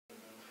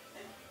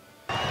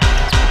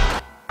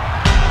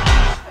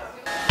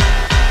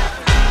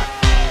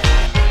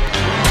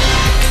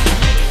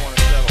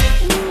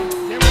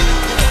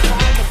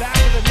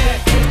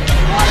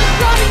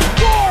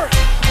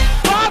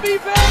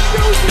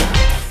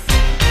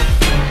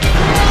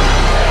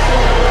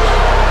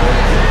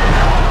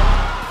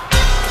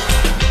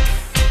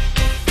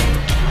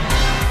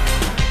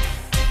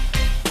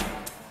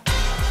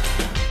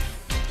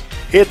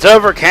It's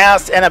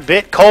overcast and a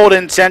bit cold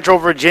in Central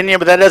Virginia,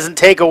 but that doesn't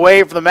take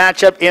away from the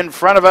matchup in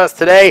front of us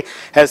today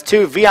as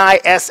two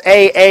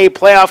VISAA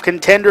playoff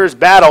contenders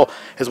battle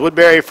as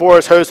Woodberry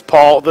Forest hosts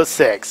Paul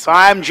VI.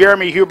 I'm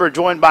Jeremy Huber,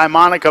 joined by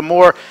Monica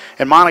Moore.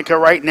 And Monica,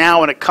 right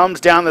now, when it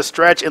comes down the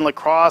stretch in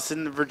Lacrosse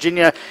in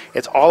Virginia,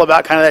 it's all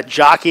about kind of that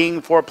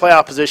jockeying for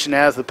playoff position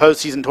as the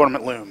postseason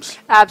tournament looms.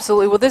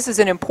 Absolutely. Well, this is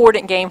an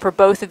important game for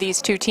both of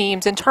these two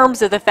teams in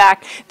terms of the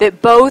fact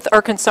that both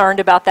are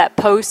concerned about that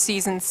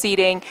postseason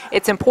seeding.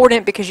 It's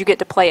important because you get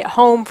to play at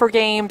home for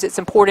games. It's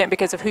important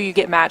because of who you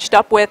get matched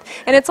up with.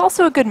 And it's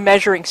also a good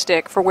measuring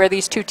stick for where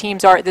these two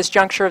teams are at this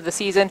juncture of the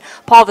season.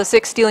 Paul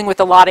VI dealing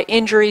with a lot of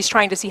injuries,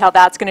 trying to see how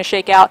that's going to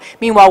shake out.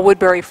 Meanwhile,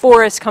 Woodberry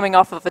Forest coming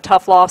off of a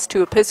tough loss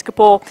to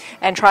Episcopal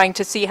and trying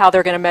to see how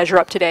they're going to measure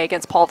up today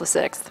against Paul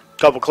VI.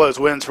 Couple close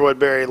wins for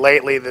Woodberry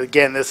lately.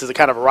 Again, this is a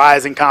kind of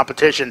rising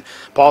competition.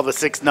 Paul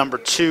VI number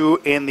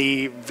 2 in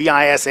the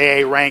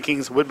VISAA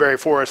rankings. Woodberry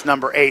Forest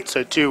number 8.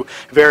 So two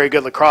very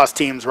good lacrosse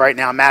teams right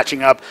now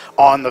matching up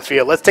on the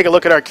field. Let's take a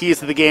look at our keys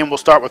to the game. We'll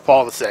start with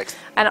Paul VI.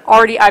 And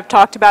already I've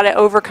talked about it,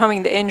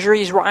 overcoming the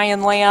injuries.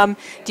 Ryan Lamb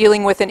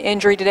dealing with an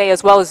injury today,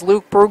 as well as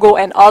Luke Brugel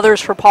and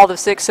others for Paul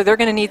VI. So they're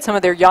going to need some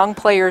of their young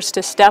players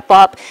to step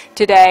up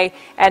today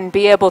and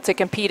be able to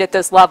compete at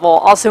this level.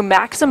 Also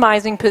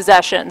maximizing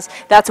possessions.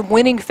 That's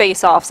winning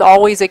faceoffs,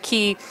 always a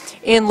key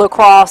in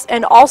lacrosse,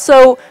 and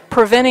also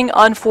preventing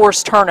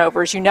unforced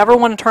turnovers. You never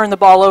want to turn the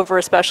ball over,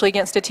 especially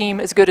against a team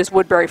as good as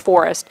Woodberry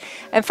Forest.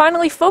 And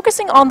finally,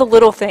 focusing on the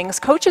little things.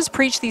 Coaches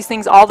preach these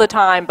things all the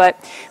time,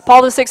 but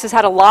Paul VI has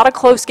had a lot of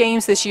close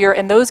games this year,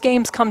 and those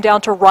games come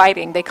down to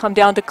writing. They come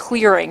down to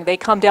clearing. They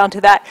come down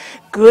to that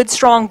good,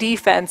 strong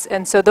defense.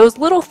 And so those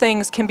little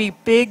things can be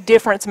big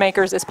difference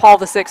makers, as Paul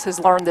VI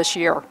has learned this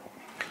year.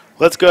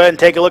 Let's go ahead and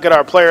take a look at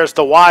our players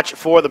to watch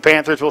for the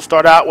Panthers. We'll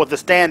start out with the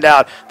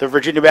standout, the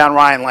Virginia-bound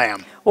Ryan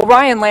Lamb. Well,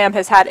 Ryan Lamb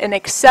has had an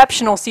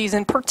exceptional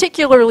season,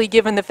 particularly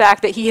given the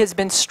fact that he has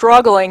been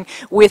struggling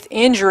with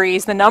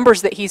injuries. The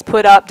numbers that he's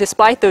put up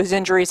despite those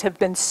injuries have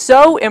been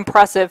so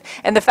impressive,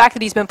 and the fact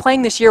that he's been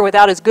playing this year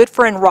without his good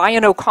friend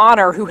Ryan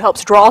O'Connor, who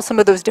helps draw some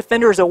of those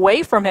defenders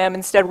away from him.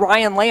 Instead,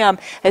 Ryan Lamb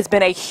has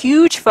been a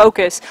huge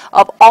focus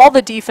of all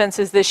the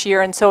defenses this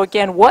year, and so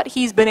again, what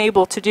he's been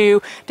able to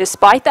do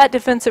despite that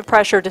defensive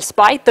pressure,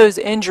 despite those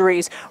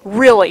injuries,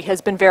 really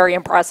has been very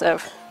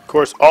impressive. Of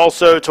course,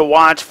 also to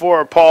watch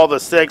for Paul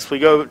VI, we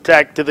go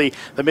back to the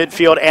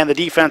midfield and the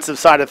defensive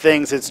side of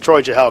things. It's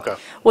Troy Jahelka.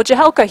 Well,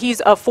 Jahelka, he's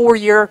a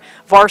 4-year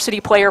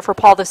varsity player for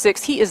Paul VI.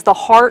 He is the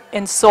heart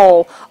and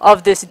soul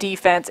of this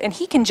defense, and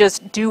he can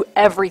just do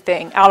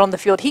everything out on the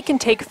field. He can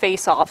take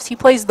face-offs. He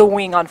plays the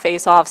wing on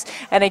face-offs,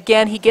 and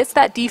again, he gets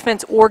that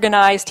defense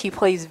organized. He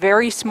plays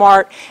very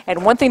smart,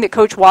 and one thing that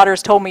Coach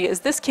Waters told me is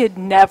this kid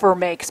never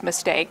makes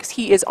mistakes.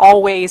 He is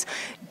always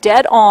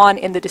dead on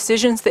in the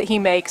decisions that he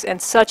makes, and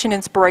such an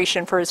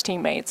inspiration for his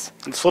teammates.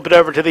 Let's flip it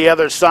over to the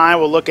other side.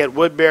 We'll look at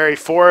Woodberry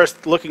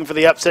Forest looking for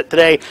the upset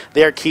today.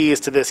 Their keys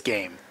to this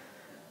game.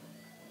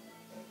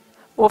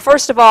 Well,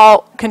 first of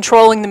all,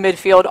 controlling the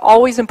midfield,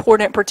 always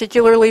important,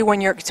 particularly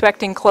when you're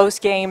expecting close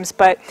games,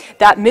 but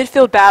that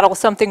midfield battle is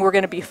something we're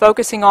going to be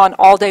focusing on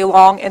all day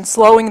long, and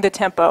slowing the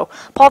tempo.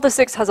 Paul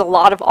VI has a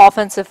lot of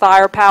offensive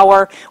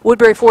firepower.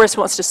 Woodberry Forest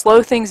wants to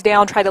slow things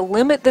down, try to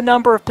limit the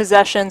number of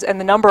possessions and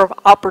the number of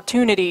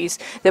opportunities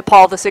that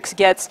Paul VI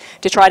gets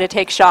to try to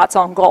take shots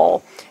on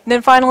goal. And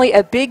then finally,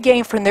 a big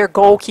game from their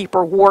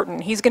goalkeeper,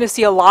 Wharton. He's going to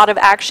see a lot of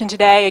action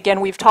today.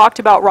 Again, we've talked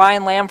about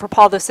Ryan Lamb for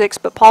Paul VI,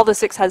 but Paul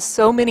VI has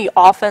so many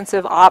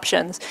offensive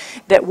options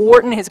that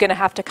Wharton is going to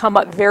have to come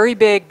up very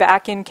big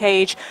back in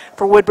cage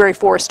for Woodberry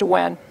Forest to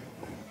win.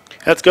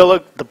 Let's go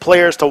look at the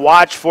players to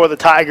watch for the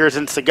Tigers.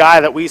 And it's the guy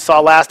that we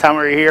saw last time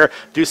we were here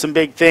do some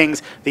big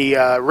things,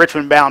 the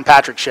Richmond-bound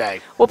Patrick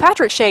Shea. Well,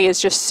 Patrick Shea is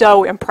just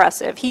so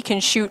impressive. He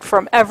can shoot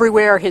from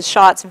everywhere. His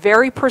shot's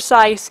very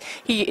precise.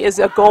 He is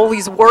a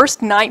goalie's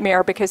worst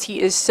nightmare because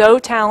he is so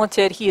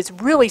talented. He is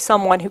really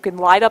someone who can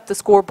light up the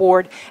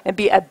scoreboard and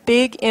be a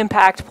big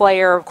impact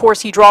player. Of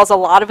course, he draws a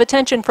lot of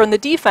attention from the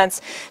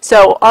defense,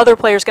 so other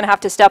players are going to have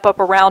to step up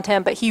around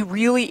him, but he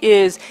really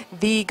is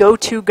the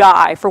go-to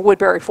guy for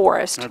Woodberry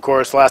Forest. And of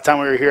course, last time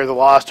we were here, the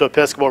loss to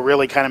Episcopal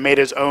really kind of made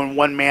his own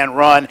one-man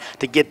run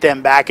to get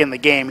them back in the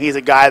game. He's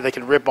a guy that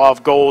can rip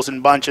off goals in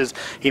bunches.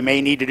 He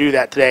may need to do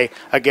that today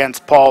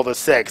against Paul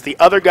VI. The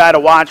other guy to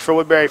watch for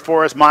Woodberry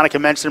Forest, Monica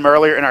mentioned him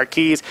earlier in our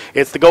keys,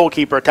 it's the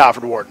goalkeeper,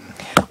 Talford Wharton.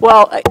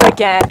 Well,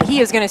 again,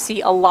 he is going to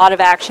see a lot of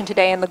action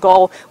today in the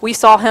goal. We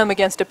saw him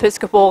against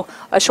Episcopal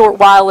a short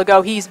while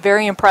ago. He's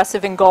very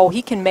impressive in goal.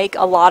 He can make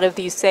a lot of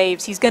these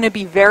saves. He's going to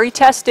be very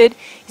tested.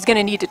 He's going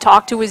to need to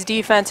talk to his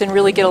defense and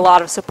really get a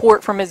lot of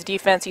support from his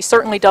defense. He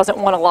certainly doesn't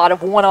want a lot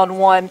of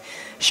one-on-one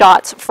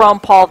shots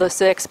from Paul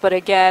VI, but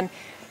again,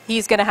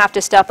 he's going to have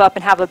to step up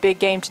and have a big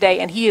game today,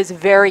 and he is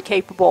very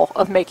capable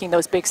of making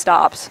those big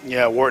stops.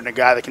 Yeah, Wharton, a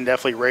guy that can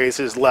definitely raise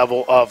his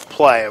level of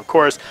play. Of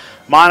course,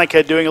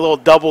 Monica doing a little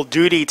double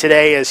duty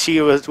today as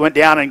she went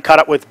down and caught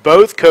up with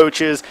both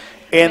coaches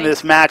in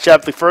this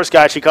matchup. The first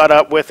guy she caught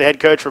up with, the head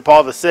coach for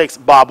Paul VI,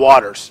 Bob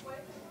Waters.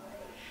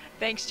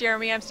 Thanks,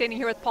 Jeremy. I'm standing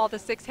here with Paul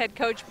VI head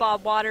coach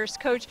Bob Waters.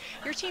 Coach,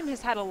 your team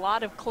has had a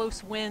lot of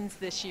close wins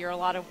this year, a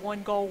lot of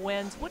one-goal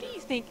wins. What do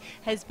you think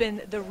has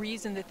been the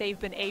reason that they've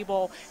been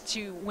able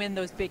to win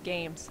those big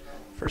games?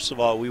 First of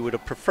all, we would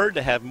have preferred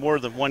to have more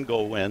than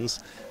one-goal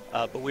wins,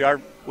 but we're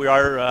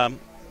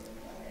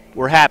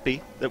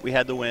happy that we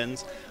had the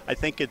wins. I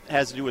think it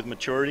has to do with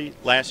maturity.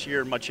 Last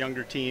year, a much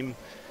younger team,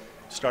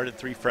 started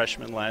 3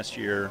 freshmen last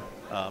year,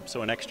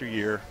 so an extra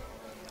year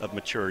of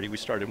maturity. We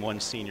started 1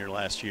 senior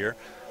last year.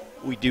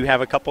 We do have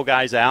a couple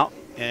guys out,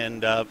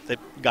 and the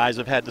guys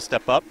have had to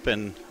step up.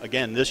 And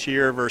again, this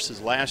year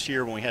versus last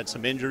year when we had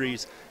some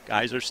injuries,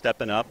 guys are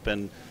stepping up,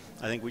 and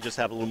I think we just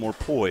have a little more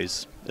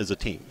poise as a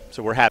team.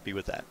 So we're happy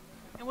with that.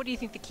 And what do you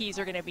think the keys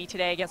are going to be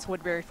today against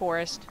Woodberry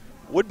Forest?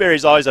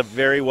 Woodbury's always a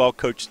very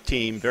well-coached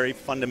team, very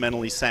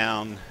fundamentally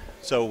sound.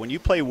 So when you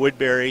play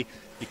Woodbury,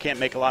 you can't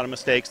make a lot of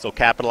mistakes. They'll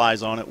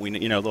capitalize on it.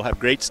 They'll have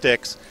great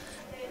sticks,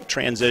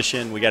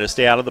 transition. We got to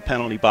stay out of the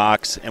penalty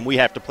box, and we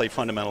have to play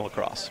fundamental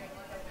lacrosse.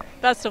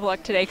 Best of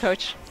luck today,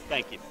 Coach.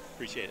 Thank you.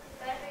 Appreciate it.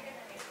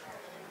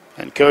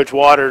 And Coach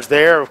Waters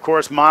there. Of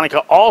course, Monica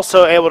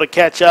also able to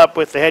catch up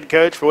with the head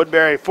coach for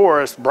Woodberry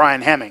Forest,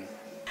 Brian Hemming.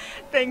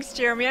 Thanks,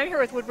 Jeremy. I'm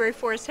here with Woodberry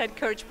Forest head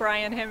coach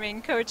Brian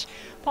Hemming. Coach,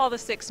 Paul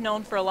VI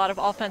known for a lot of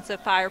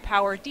offensive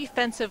firepower.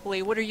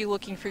 Defensively, what are you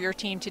looking for your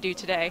team to do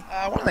today?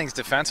 One of the things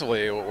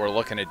defensively what we're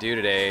looking to do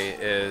today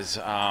is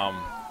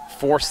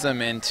force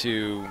them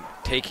into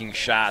taking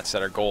shots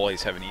that our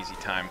goalies have an easy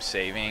time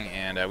saving.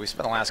 And we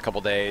spent the last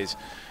couple days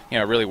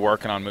really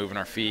working on moving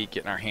our feet,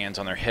 getting our hands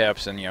on their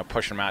hips, and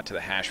pushing them out to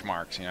the hash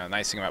marks. The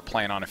nice thing about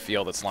playing on a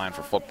field that's lined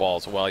for football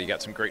as well, you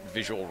got some great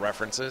visual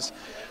references.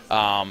 So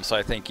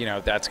I think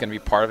that's going to be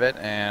part of it,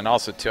 and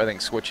also too, I think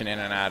switching in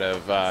and out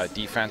of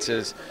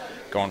defenses,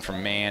 going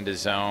from man to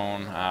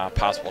zone,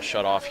 possible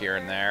shut off here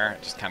and there,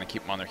 just kind of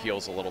keep them on their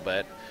heels a little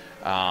bit.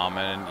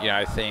 And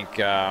I think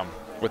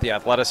with the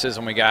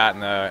athleticism we got,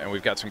 and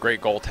we've got some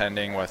great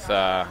goaltending with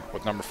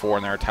number 4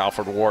 in there,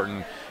 Talford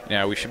Wharton.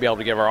 We should be able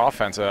to give our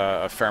offense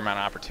a fair amount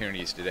of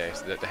opportunities today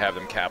so that to have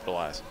them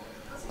capitalize.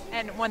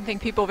 And one thing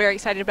people are very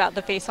excited about,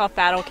 the face-off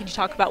battle. Can you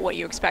talk about what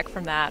you expect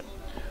from that?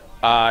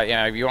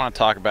 If you want to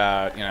talk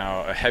about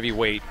a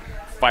heavyweight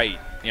fight,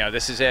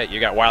 this is it. You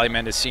got Wiley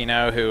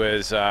Mendocino, who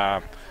is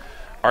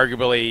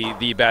arguably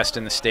the best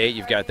in the state.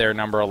 You've got their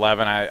number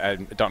 11. I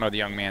don't know the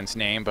young man's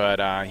name,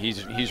 but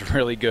he's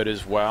really good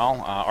as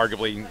well.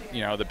 Arguably,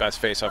 the best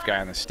face-off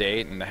guy in the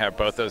state, and to have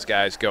both those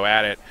guys go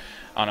at it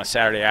on a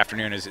Saturday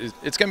afternoon it's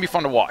going to be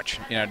fun to watch.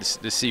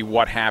 To see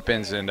what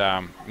happens and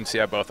see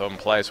how both of them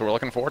play. So we're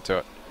looking forward to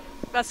it.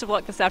 Best of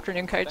luck this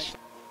afternoon, Coach.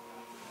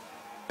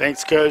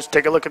 Thanks, Coach.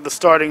 Take a look at the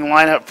starting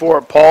lineup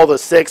for Paul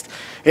VI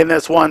in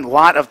this one. A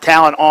lot of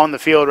talent on the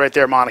field right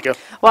there, Monica.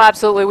 Well,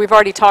 absolutely. We've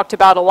already talked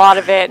about a lot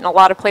of it, and a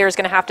lot of players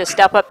going to have to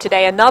step up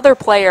today. Another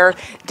player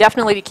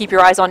definitely to keep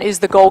your eyes on is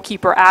the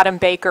goalkeeper, Adam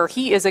Baker.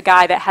 He is a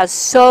guy that has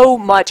so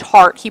much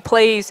heart. He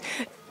plays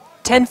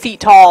 10 feet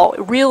tall,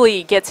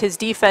 really gets his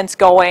defense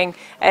going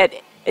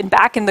and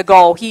back in the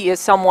goal. He is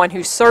someone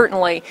who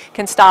certainly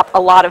can stop a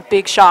lot of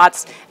big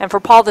shots. And for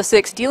Paul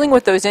VI, dealing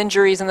with those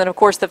injuries, and then of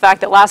course the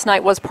fact that last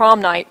night was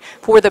prom night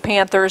for the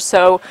Panthers,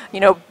 so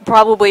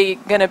probably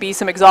going to be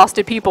some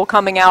exhausted people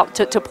coming out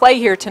to play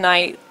here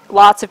tonight.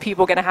 Lots of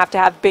people going to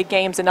have big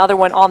games. Another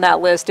one on that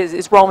list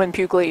is Roman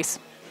Pugliese.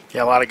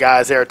 Yeah, a lot of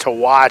guys there to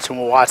watch, and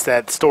we'll watch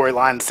that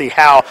storyline and see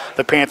how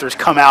the Panthers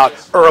come out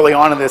early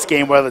on in this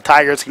game, whether the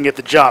Tigers can get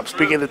the jump.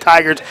 Speaking of the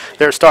Tigers,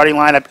 their starting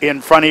lineup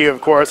in front of you,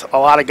 of course, a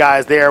lot of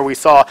guys there. We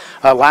saw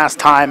last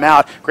time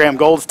out, Graham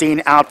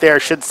Goldstein out there.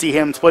 Should see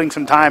him splitting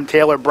some time.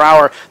 Taylor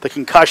Brower, the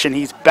concussion,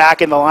 he's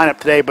back in the lineup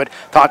today, but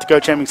talked to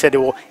Coach Hemming, said it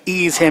will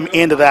ease him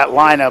into that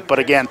lineup. But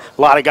again,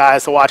 a lot of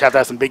guys to watch, have to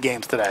have some big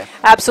games today.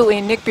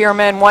 Absolutely. Nick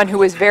Bierman, one who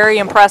was very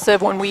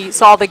impressive when we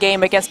saw the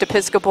game against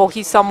Episcopal.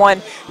 He's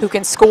someone who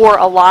can score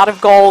a lot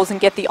of goals and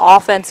get the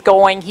offense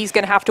going. He's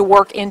going to have to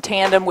work in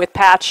tandem with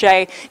Pat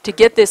Shea to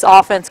get this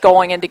offense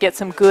going and to get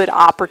some good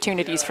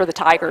opportunities for the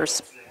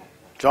Tigers.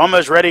 It's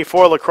almost ready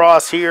for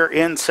lacrosse here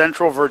in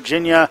Central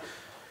Virginia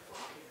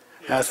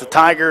as the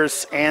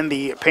Tigers and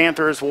the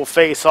Panthers will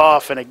face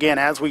off. And again,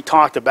 as we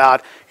talked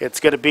about,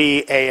 it's going to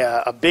be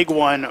a big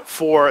one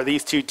for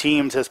these two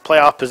teams as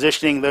playoff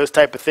positioning, those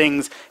type of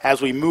things as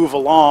we move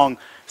along,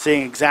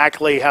 seeing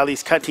exactly how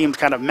these teams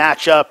kind of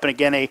match up. And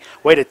again, a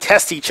way to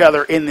test each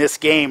other in this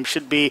game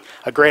should be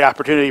a great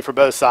opportunity for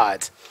both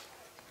sides.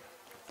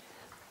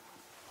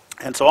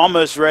 And so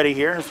almost ready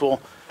here as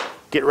we'll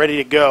get ready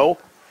to go.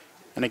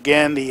 And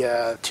again,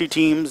 the two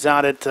teams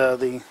out at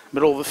the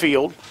middle of the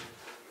field.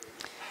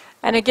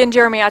 And again,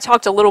 Jeremy, I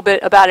talked a little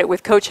bit about it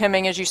with Coach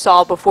Hemming, as you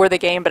saw before the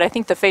game, but I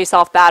think the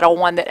face-off battle,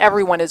 one that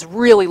everyone is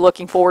really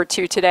looking forward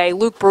to today.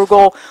 Luke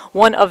Brugel,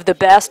 one of the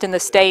best in the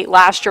state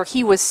last year.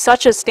 He was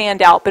such a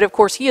standout, but of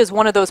course he is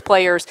one of those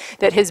players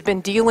that has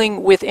been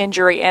dealing with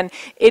injury, and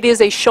it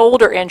is a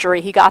shoulder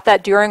injury. He got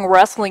that during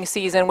wrestling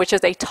season, which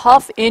is a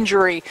tough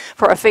injury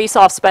for a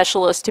face-off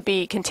specialist to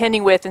be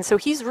contending with, and so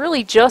he's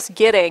really just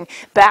getting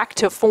back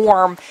to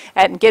form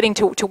and getting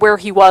to where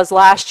he was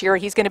last year.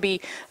 He's going to be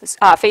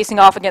facing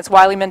off against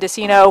Wiley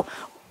Mendocino,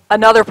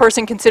 another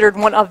person considered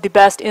one of the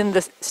best in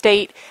the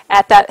state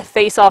at that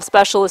face-off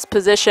specialist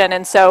position.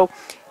 And so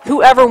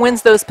whoever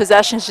wins those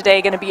possessions today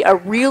is going to be a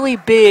really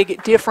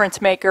big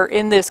difference maker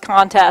in this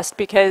contest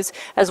because,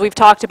 as we've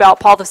talked about,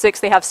 Paul VI,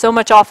 they have so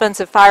much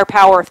offensive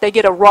firepower. If they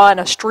get a run,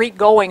 a streak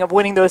going of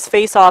winning those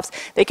face-offs,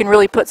 they can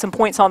really put some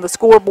points on the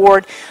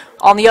scoreboard.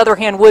 On the other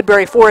hand,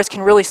 Woodberry Forest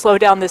can really slow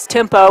down this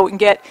tempo and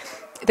get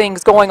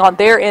things going on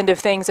their end of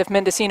things if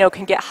Mendocino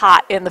can get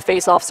hot in the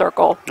face-off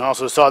circle.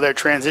 Also saw their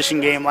transition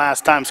game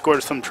last time,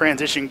 scored some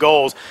transition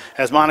goals.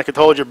 As Monica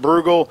told you,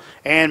 Bruegel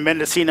and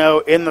Mendocino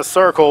in the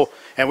circle,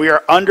 and we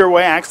are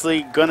underway.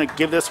 Actually going to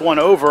give this one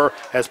over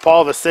as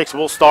Paul VI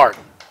will start.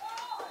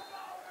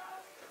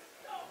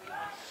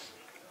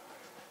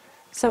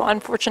 So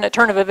unfortunate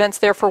turn of events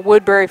there for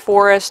Woodberry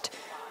Forest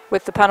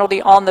with the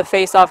penalty on the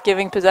face-off,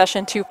 giving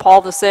possession to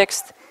Paul VI.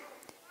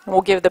 And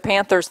we'll give the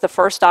Panthers the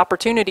first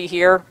opportunity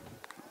here.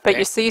 But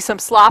you see some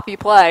sloppy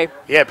play.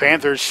 Yeah,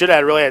 Panthers should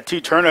have really had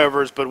 2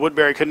 turnovers, but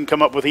Woodberry couldn't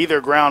come up with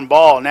either ground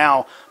ball.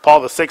 Now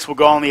Paul VI will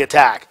go on the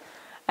attack.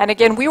 And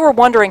again, we were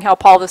wondering how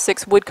Paul VI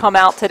would come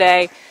out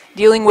today,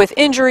 dealing with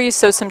injuries,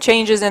 so some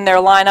changes in their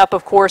lineup,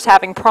 of course,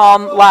 having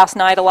prom last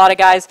night. A lot of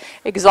guys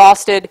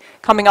exhausted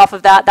coming off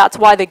of that. That's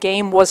why the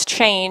game was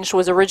changed,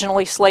 was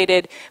originally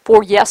slated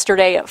for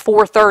yesterday at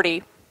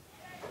 4:30.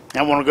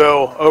 I want to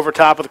go over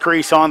top of the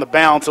crease on the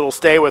bounce. It'll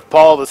stay with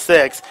Paul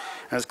VI.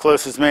 As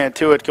closest man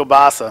to it,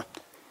 Kilbasa.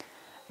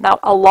 Now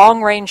a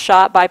long-range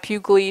shot by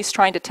Pugliese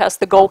trying to test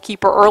the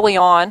goalkeeper early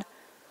on.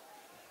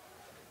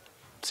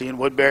 Seeing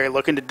Woodberry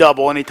looking to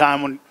double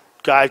anytime when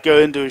guys go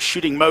into a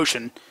shooting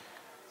motion.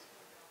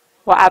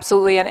 Well,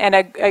 absolutely, and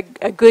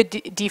a good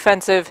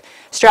defensive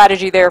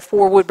strategy there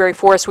for Woodberry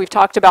Forest. We've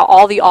talked about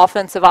all the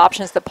offensive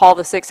options that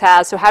Paul VI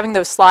has, so having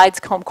those slides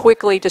come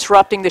quickly,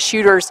 disrupting the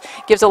shooters,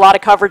 gives a lot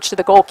of coverage to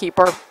the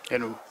goalkeeper.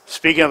 And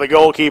speaking of the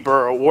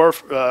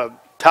goalkeeper,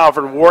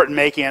 Talford Wharton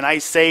making a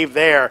nice save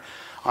there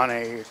on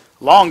a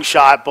long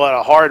shot, but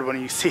a hard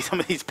one. You see some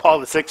of these Paul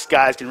VI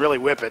guys can really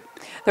whip it.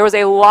 There was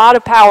a lot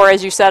of power,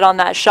 as you said, on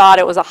that shot.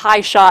 It was a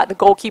high shot. The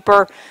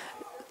goalkeeper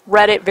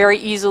read it very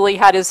easily,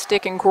 had his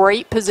stick in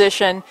great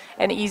position,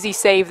 an easy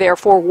save there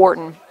for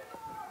Wharton.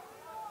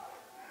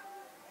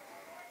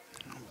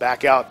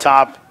 Back out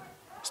top.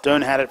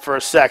 Stone had it for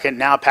a second.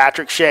 Now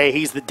Patrick Shea,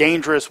 he's the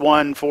dangerous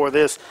one for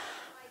this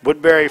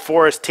Woodberry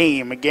Forest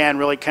team. Again,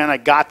 really kind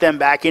of got them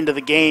back into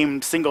the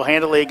game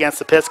single-handedly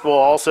against Episcopal.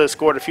 Also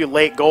scored a few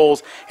late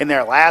goals in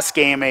their last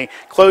game, a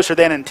closer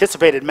than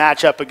anticipated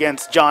matchup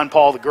against John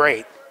Paul the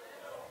Great.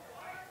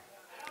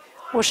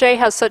 Well, Shea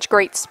has such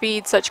great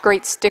speed, such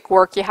great stick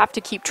work. You have to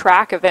keep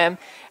track of him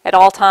at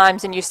all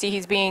times, and you see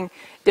he's being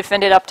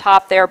defended up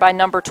top there by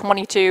number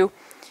 22,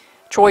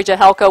 Troy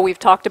Jahelko. We've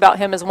talked about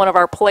him as one of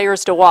our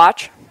players to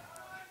watch.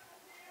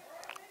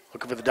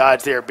 Looking for the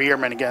dodge there,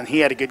 Bierman. Again, he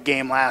had a good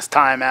game last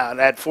time out and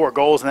had 4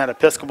 goals in that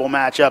Episcopal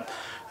matchup,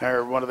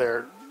 or one of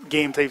their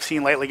games they've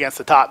seen lately against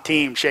the top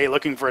team. Shea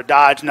looking for a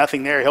dodge,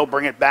 nothing there. He'll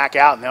bring it back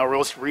out, and they'll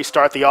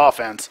restart the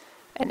offense.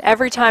 And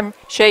every time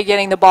Shea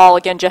getting the ball,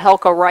 again,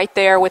 Jahelko right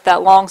there with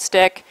that long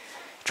stick,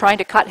 trying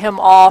to cut him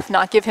off,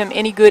 not give him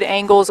any good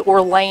angles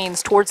or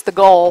lanes towards the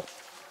goal.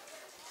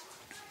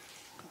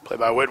 Play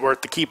by Whitworth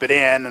to keep it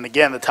in, and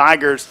again, the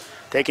Tigers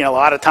taking a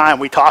lot of time.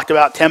 We talked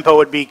about tempo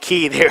would be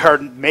key. They are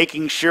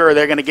making sure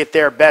they're going to get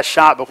their best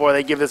shot before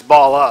they give this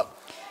ball up.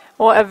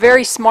 Well, a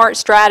very smart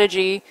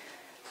strategy.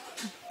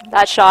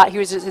 That shot,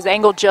 his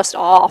angle just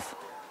off.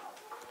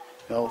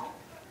 They'll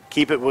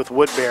keep it with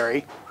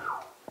Woodberry.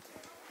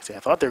 See, I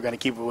thought they were going to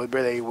keep it with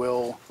Woodberry. They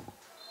will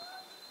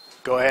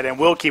go ahead and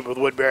will keep it with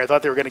Woodberry. I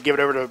thought they were going to give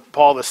it over to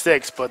Paul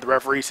VI, but the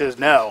referee says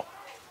no.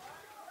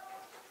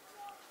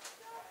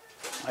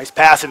 Nice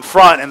pass in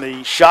front, and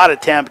the shot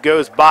attempt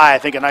goes by. I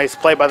think a nice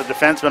play by the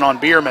defenseman on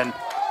Bierman,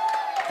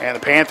 and the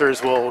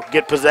Panthers will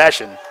get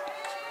possession.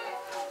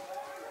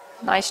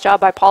 Nice job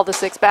by Paul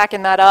VI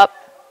backing that up.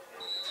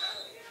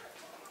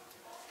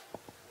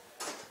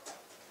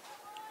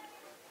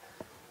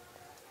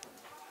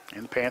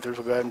 And the Panthers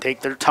will go ahead and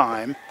take their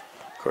time.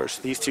 Of course,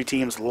 these two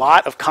teams, a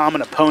lot of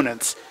common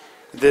opponents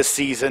this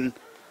season.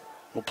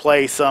 Will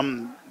play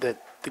some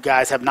that the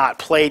guys have not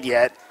played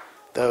yet,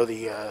 though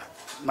the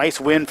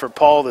nice win for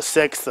Paul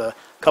VI a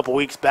couple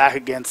weeks back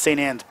against St.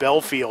 Anne's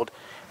Belfield.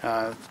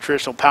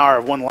 Traditional Power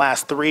have won the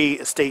last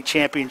 3 state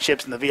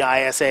championships in the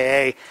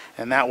VISAA,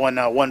 and that one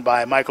won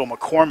by Michael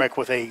McCormick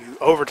with a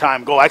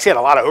overtime goal. Actually had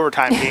a lot of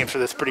overtime games for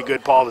this pretty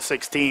good Paul VI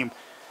team.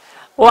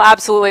 Well,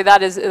 absolutely.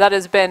 That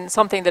has been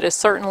something that has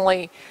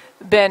certainly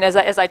been, as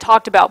I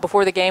talked about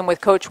before the game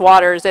with Coach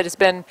Waters, it has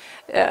been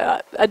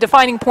a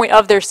defining point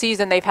of their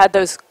season. They've had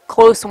those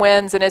close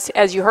wins, and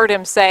as you heard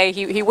him say,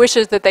 he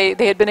wishes that they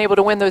had been able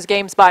to win those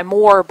games by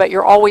more, but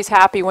you're always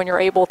happy when you're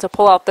able to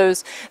pull out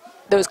those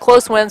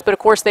close wins. But, of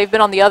course, they've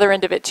been on the other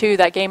end of it, too.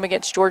 That game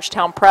against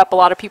Georgetown Prep, a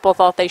lot of people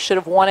thought they should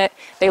have won it.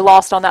 They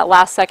lost on that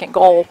last-second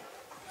goal.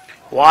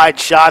 Wide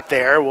shot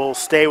there. Will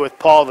stay with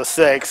Paul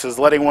VI, as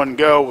letting one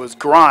go was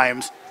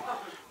Grimes.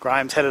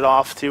 Grimes headed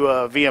off to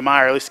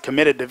VMI, or at least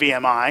committed to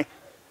VMI.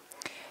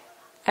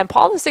 And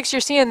Paul VI,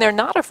 you're seeing they're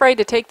not afraid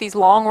to take these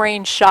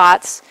long-range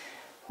shots,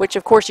 which,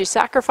 of course, you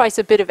sacrifice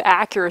a bit of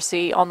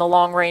accuracy on the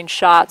long-range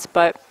shots,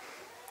 but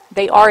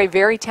they are a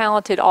very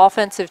talented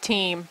offensive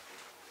team.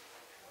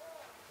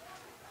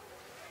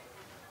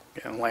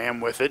 And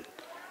Lamb with it.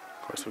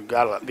 Of course, we've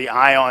got the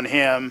eye on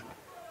him.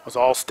 Was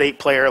all-state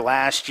player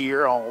last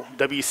year, all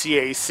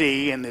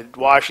WCAC in the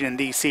Washington,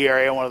 D.C.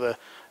 area, one of the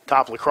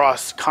top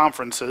lacrosse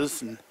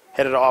conferences, and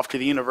headed off to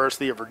the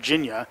University of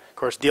Virginia, of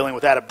course, dealing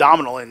with that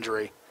abdominal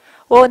injury.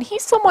 Well, and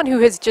he's someone who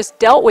has just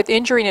dealt with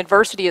injury and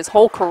adversity his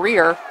whole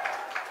career.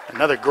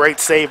 Another great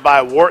save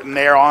by Wharton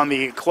there on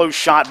the close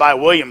shot by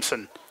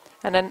Williamson.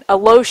 And then a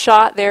low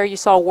shot there. You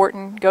saw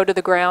Wharton go to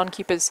the ground,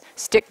 keep his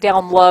stick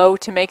down low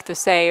to make the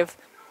save.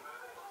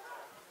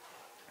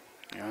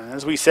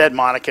 As we said,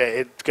 Monica,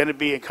 it's going to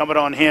be incumbent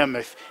on him.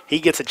 If he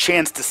gets a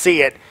chance to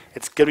see it,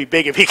 it's going to be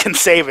big if he can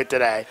save it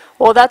today.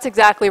 Well, that's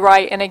exactly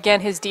right. And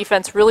again, his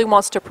defense really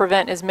wants to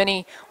prevent as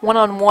many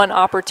one-on-one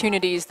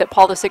opportunities that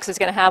Paul VI is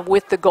going to have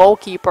with the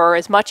goalkeeper.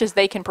 As much as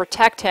they can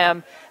protect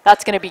him,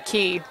 that's going to be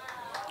key.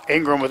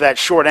 Ingram with that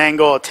short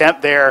angle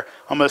attempt there,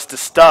 almost to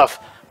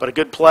stuff, but a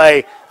good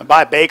play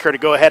by Baker to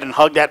go ahead and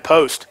hug that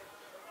post.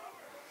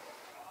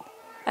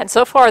 And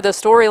so far, the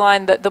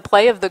storyline, the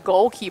play of the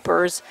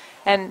goalkeepers,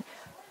 and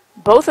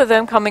both of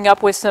them coming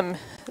up with some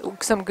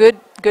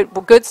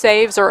good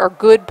saves or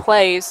good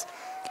plays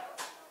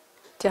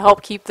to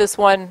help keep this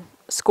one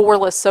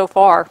scoreless so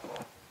far.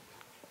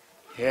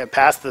 Yeah,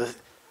 past the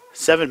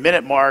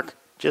 7-minute mark,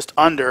 just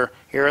under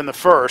here in the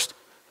first.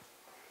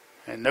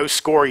 And no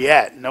score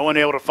yet. No one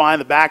able to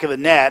find the back of the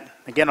net.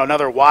 Again,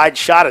 another wide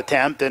shot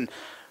attempt, and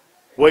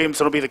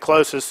Williamson will be the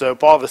closest, so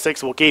Paul VI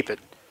will keep it.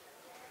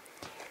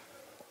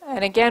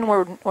 And again,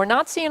 we're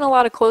not seeing a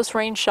lot of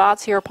close-range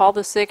shots here. Paul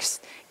VI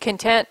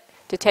content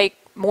to take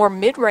more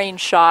mid-range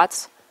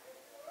shots.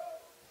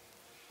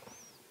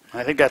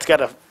 I think that's got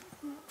to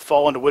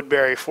fall into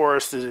Woodberry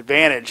Forest's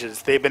advantage,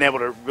 as they've been able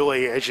to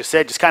really, as you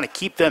said, just kind of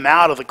keep them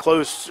out of the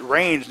close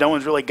range. No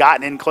one's really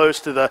gotten in close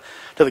to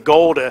the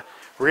goal to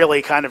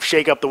really kind of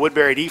shake up the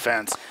Woodberry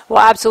defense.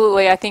 Well,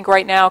 absolutely. I think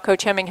right now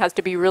Coach Hemming has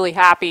to be really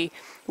happy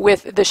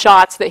with the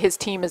shots that his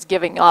team is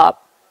giving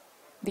up.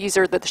 These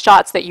are the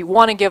shots that you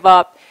want to give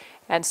up,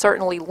 and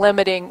certainly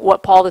limiting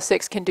what Paul VI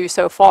can do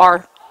so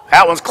far.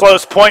 That one's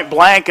close, point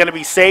blank, going to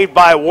be saved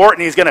by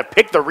Wharton. He's going to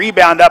pick the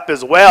rebound up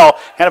as well.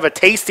 Kind of a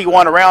tasty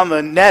one around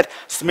the net.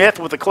 Smith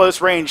with a close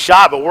range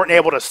shot, but weren't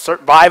able to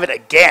survive it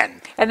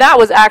again. And that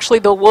was actually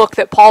the look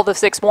that Paul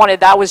VI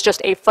wanted. That was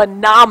just a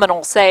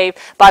phenomenal save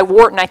by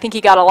Wharton. I think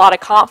he got a lot of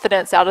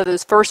confidence out of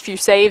those first few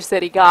saves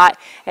that he got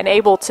and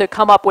able to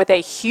come up with a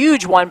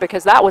huge one,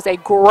 because that was a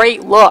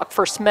great look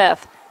for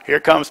Smith. Here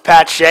comes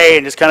Pat Shea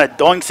and just kind of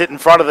doinks it in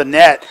front of the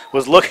net.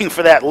 Was looking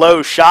for that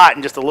low shot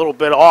and just a little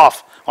bit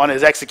off on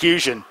his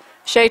execution.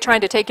 Shea trying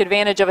to take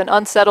advantage of an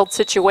unsettled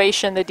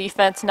situation, the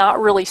defense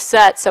not really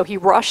set, so he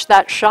rushed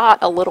that shot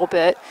a little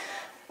bit.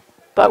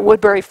 But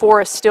Woodberry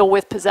Forest still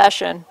with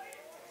possession.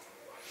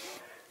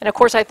 And of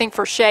course, I think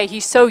for Shea,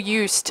 he's so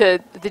used to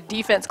the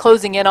defense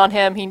closing in on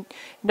him. He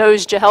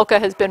knows Jahelka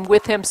has been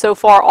with him so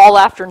far all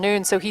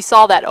afternoon, so he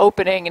saw that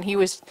opening and he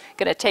was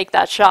going to take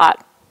that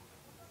shot.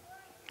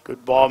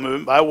 Good ball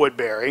movement by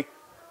Woodberry.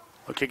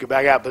 We'll kick it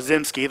back out.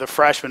 Bazimski, the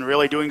freshman,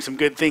 really doing some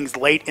good things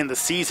late in the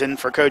season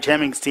for Coach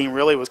Hemming's team.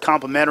 Really was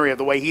complimentary of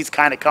the way he's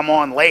kind of come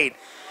on late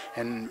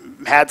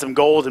and had some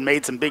goals and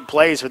made some big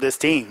plays for this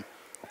team.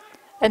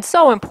 And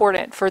so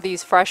important for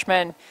these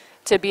freshmen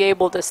to be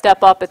able to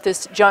step up at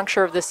this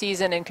juncture of the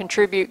season and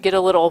contribute, get a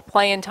little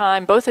playing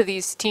time. Both of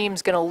these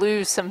teams going to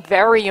lose some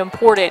very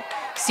important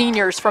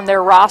seniors from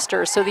their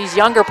rosters, so these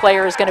younger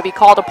players going to be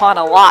called upon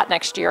a lot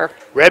next year.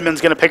 Redmond's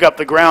going to pick up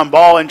the ground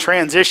ball in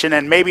transition,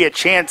 and maybe a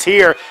chance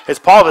here as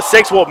Paul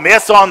VI will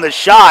miss on the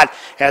shot.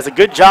 Has a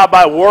good job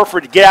by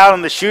Warford to get out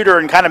on the shooter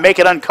and kind of make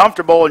it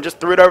uncomfortable and just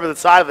threw it over the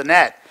side of the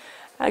net.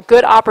 A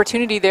good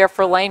opportunity there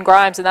for Lane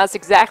Grimes, and that's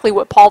exactly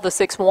what Paul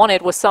VI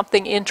wanted, was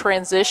something in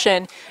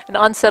transition, an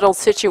unsettled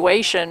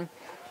situation,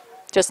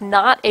 just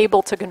not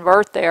able to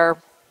convert there.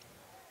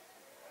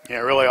 Yeah,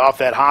 really off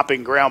that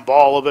hopping ground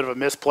ball, a little bit of a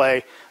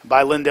misplay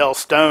by Lindell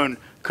Stone.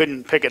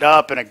 Couldn't pick it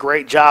up, and a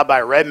great job by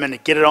Redmond to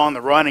get it on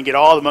the run and get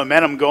all the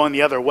momentum going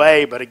the other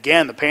way. But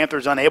again, the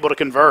Panthers unable to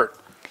convert.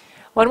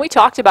 When we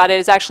talked about it,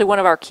 it's actually one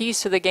of our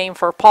keys to the game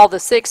for Paul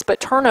VI,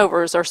 but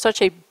turnovers are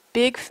such a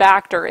big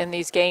factor in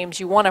these games.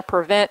 You want to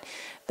prevent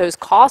those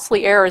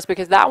costly errors,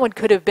 because that one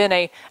could have been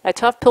a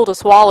tough pill to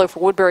swallow for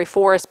Woodberry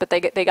Forest, but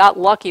they got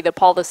lucky that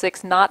Paul VI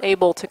not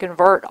able to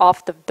convert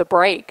off the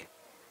break.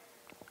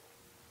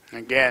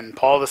 Again,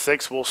 Paul VI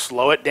will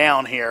slow it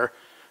down here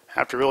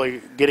after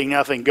really getting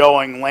nothing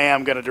going.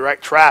 Lamb going to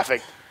direct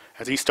traffic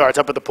as he starts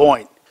up at the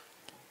point.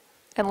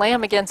 And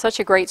Lamb, again, such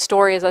a great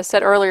story. As I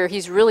said earlier,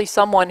 he's really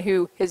someone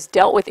who has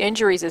dealt with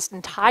injuries his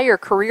entire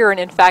career, and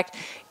in fact,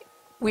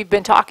 we've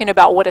been talking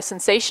about what a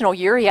sensational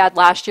year he had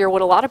last year.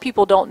 What a lot of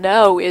people don't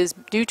know is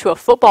due to a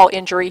football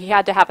injury, he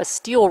had to have a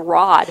steel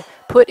rod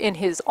put in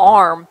his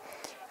arm,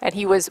 and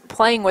he was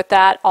playing with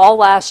that all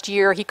last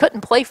year. He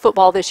couldn't play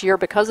football this year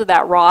because of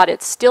that rod.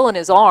 It's still in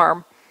his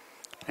arm.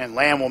 And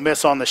Lamb will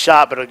miss on the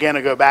shot, but again,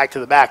 it'll go back to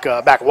the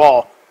back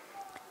wall.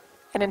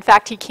 And in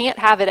fact, he can't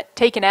have it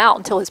taken out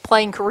until his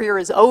playing career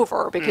is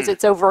over, because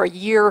it's over a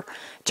year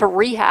to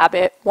rehab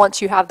it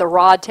once you have the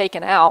rod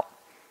taken out.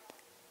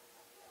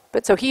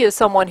 But so he is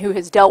someone who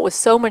has dealt with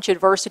so much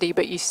adversity,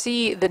 but you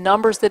see the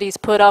numbers that he's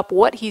put up,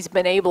 what he's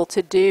been able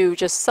to do,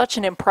 just such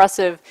an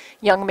impressive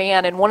young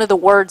man. And one of the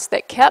words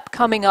that kept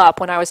coming up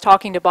when I was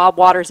talking to Bob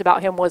Waters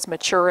about him was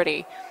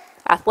maturity.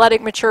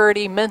 Athletic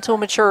maturity, mental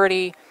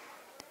maturity.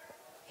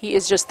 He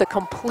is just the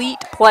complete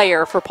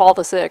player for Paul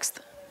VI.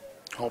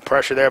 Whole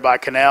pressure there by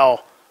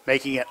Cannell,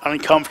 making it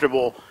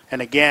uncomfortable.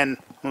 And again,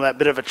 that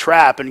bit of a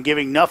trap and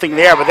giving nothing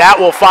there, but that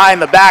will find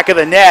the back of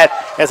the net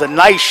as a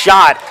nice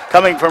shot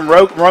coming from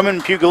Roman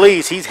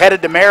Pugliese. He's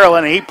headed to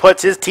Maryland, and he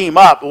puts his team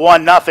up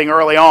 1-0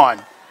 early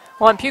on.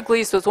 Well, and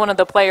Pugliese was one of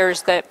the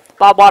players that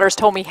Bob Waters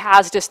told me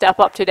has to step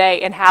up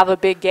today and have a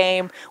big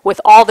game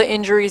with all the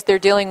injuries they're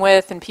dealing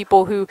with and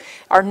people who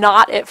are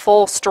not at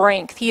full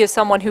strength. He is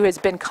someone who has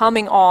been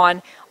coming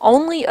on,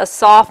 only a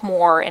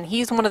sophomore, and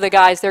he's one of the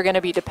guys they're going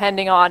to be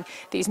depending on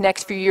these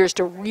next few years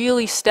to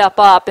really step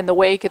up in the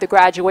wake of the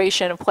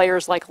graduation of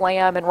players like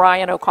Lamb and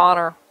Ryan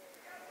O'Connor.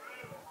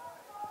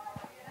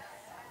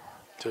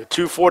 So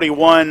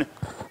 2:41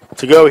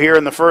 to go here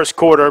in the first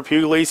quarter.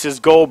 Pugliese's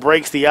goal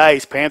breaks the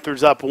ice.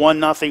 Panthers up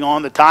 1-0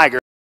 on the Tigers.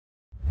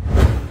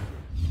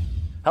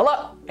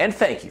 Hello, and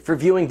thank you for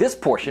viewing this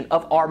portion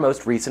of our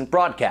most recent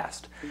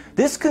broadcast.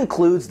 This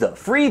concludes the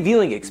free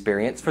viewing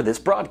experience for this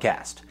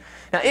broadcast.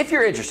 Now, if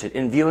you're interested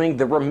in viewing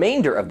the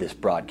remainder of this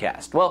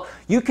broadcast, well,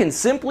 you can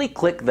simply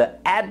click the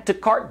Add to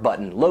Cart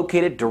button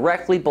located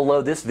directly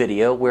below this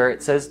video where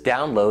it says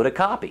Download a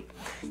Copy.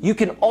 You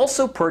can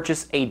also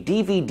purchase a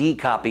DVD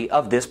copy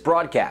of this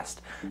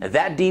broadcast.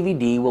 That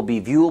DVD will be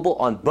viewable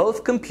on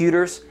both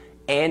computers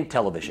and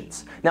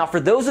televisions. Now, for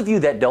those of you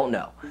that don't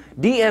know,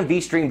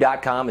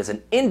 DMVSTREAM.COM is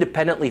an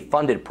independently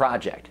funded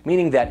project,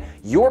 meaning that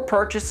your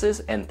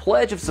purchases and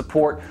pledge of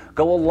support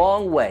go a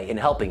long way in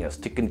helping us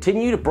to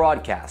continue to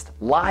broadcast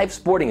live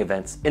sporting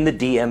events in the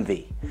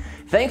DMV.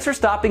 Thanks for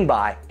stopping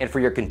by and for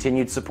your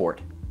continued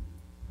support.